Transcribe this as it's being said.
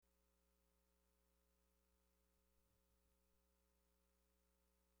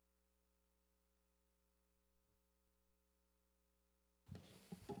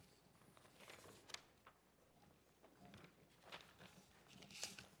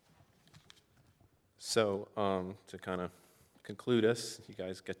To kind of conclude us, you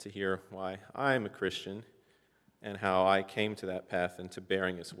guys get to hear why I'm a Christian and how I came to that path and to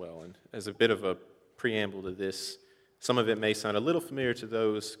bearing as well. And as a bit of a preamble to this, some of it may sound a little familiar to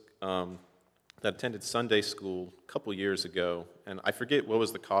those that attended Sunday school a couple years ago, and I forget what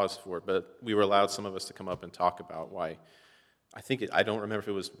was the cause for it, but we were allowed, some of us, to come up and talk about why. I don't remember if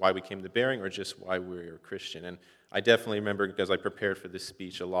it was why we came to Bearing or just why we were a Christian. And I definitely remember, because I prepared for this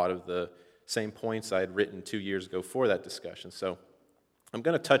speech, a lot of the same points I had written 2 years ago for that discussion. So I'm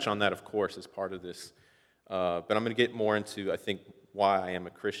going to touch on that, of course, as part of this. But I'm going to get more into, I think, why I am a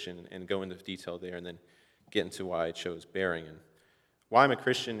Christian and go into detail there, and then get into why I chose Bearing. And why I'm a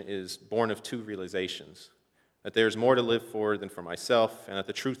Christian is born of two realizations: that there's more to live for than for myself, and that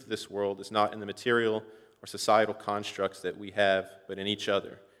the truth of this world is not in the material or societal constructs that we have, but in each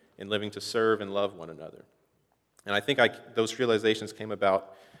other, in living to serve and love one another. And I think those realizations came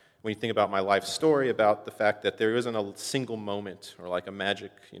about when you think about my life story, about the fact that there isn't a single moment or like a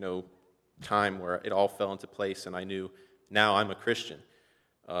magic, time where it all fell into place and I knew, now I'm a Christian.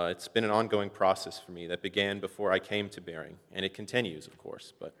 It's been an ongoing process for me that began before I came to Bearing, and it continues, of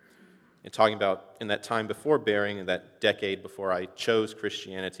course. But in talking about in that time before Bearing, in that decade before I chose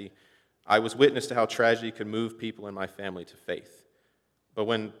Christianity, I was witness to how tragedy could move people in my family to faith. But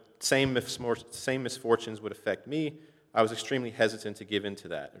when same misfortunes would affect me, I was extremely hesitant to give in to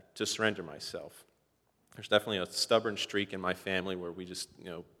that, to surrender myself. There's definitely a stubborn streak in my family where we just,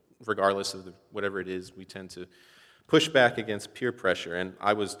 regardless of whatever it is, we tend to push back against peer pressure. And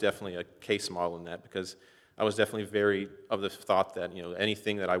I was definitely a case model in that, because I was definitely very of the thought that,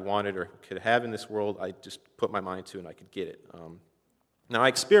 anything that I wanted or could have in this world, I just put my mind to and I could get it. Now, I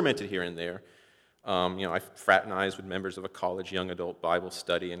experimented here and there. I fraternized with members of a college young adult Bible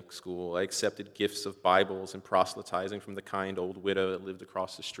study in school. I accepted gifts of Bibles and proselytizing from the kind old widow that lived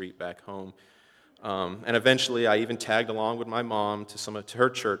across the street back home. And eventually, I even tagged along with my mom to her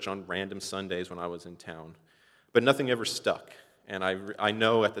church on random Sundays when I was in town. But nothing ever stuck, and I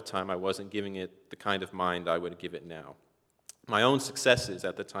know at the time I wasn't giving it the kind of mind I would give it now. My own successes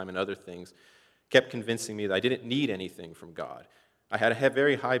at the time and other things kept convincing me that I didn't need anything from God. I had a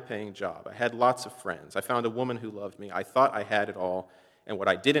very high-paying job. I had lots of friends. I found a woman who loved me. I thought I had it all, and what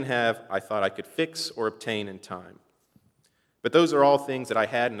I didn't have, I thought I could fix or obtain in time. But those are all things that I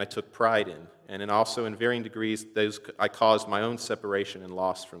had and I took pride in, and also in varying degrees, I caused my own separation and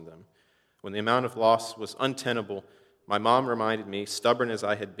loss from them. When the amount of loss was untenable, my mom reminded me, stubborn as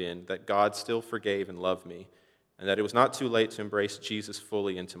I had been, that God still forgave and loved me, and that it was not too late to embrace Jesus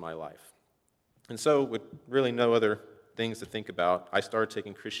fully into my life. And so, with really no other things to think about, I started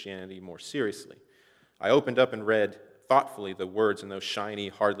taking Christianity more seriously. I opened up and read thoughtfully the words in those shiny,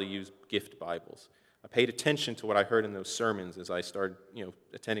 hardly used gift Bibles. I paid attention to what I heard in those sermons as I started,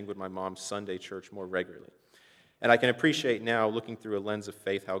 attending with my mom's Sunday church more regularly. And I can appreciate now, looking through a lens of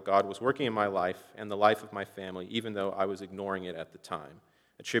faith, how God was working in my life and the life of my family, even though I was ignoring it at the time,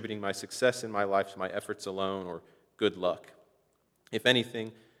 attributing my success in my life to my efforts alone or good luck. If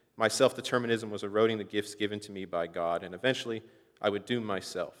anything, my self-determinism was eroding the gifts given to me by God, and eventually I would doom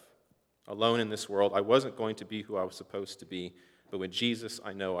myself. Alone in this world, I wasn't going to be who I was supposed to be, but with Jesus,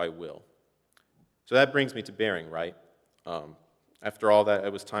 I know I will. So that brings me to Bearing, right? After all that,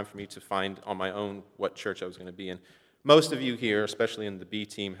 it was time for me to find on my own what church I was going to be in. Most of you here, especially in the B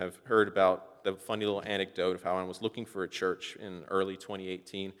team, have heard about the funny little anecdote of how I was looking for a church in early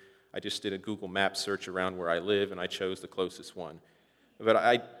 2018. I just did a Google Maps search around where I live, and I chose the closest one. But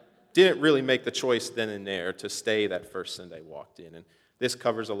I didn't really make the choice then and there to stay that first Sunday I walked in. And this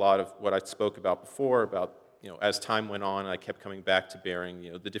covers a lot of what I spoke about before, about, as time went on, I kept coming back to Bearing,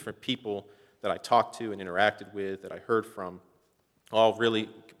 the different people that I talked to and interacted with, that I heard from, all really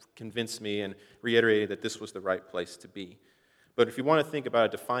convinced me and reiterated that this was the right place to be. But if you want to think about a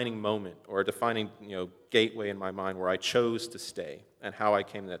defining moment or a defining, gateway in my mind where I chose to stay and how I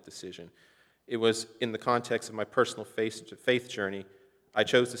came to that decision, it was in the context of my personal faith journey. I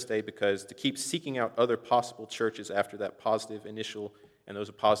chose to stay because to keep seeking out other possible churches after that positive initial and those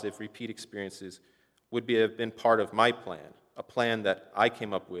positive repeat experiences would have been part of my plan, a plan that I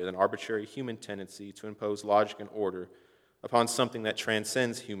came up with, an arbitrary human tendency to impose logic and order upon something that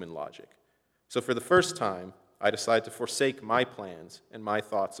transcends human logic. So for the first time, I decided to forsake my plans and my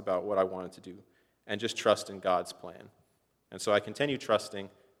thoughts about what I wanted to do and just trust in God's plan. And so I continue trusting,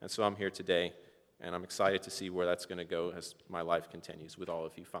 and so I'm here today, and I'm excited to see where that's going to go as my life continues with all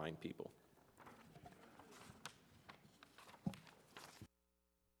of you fine people.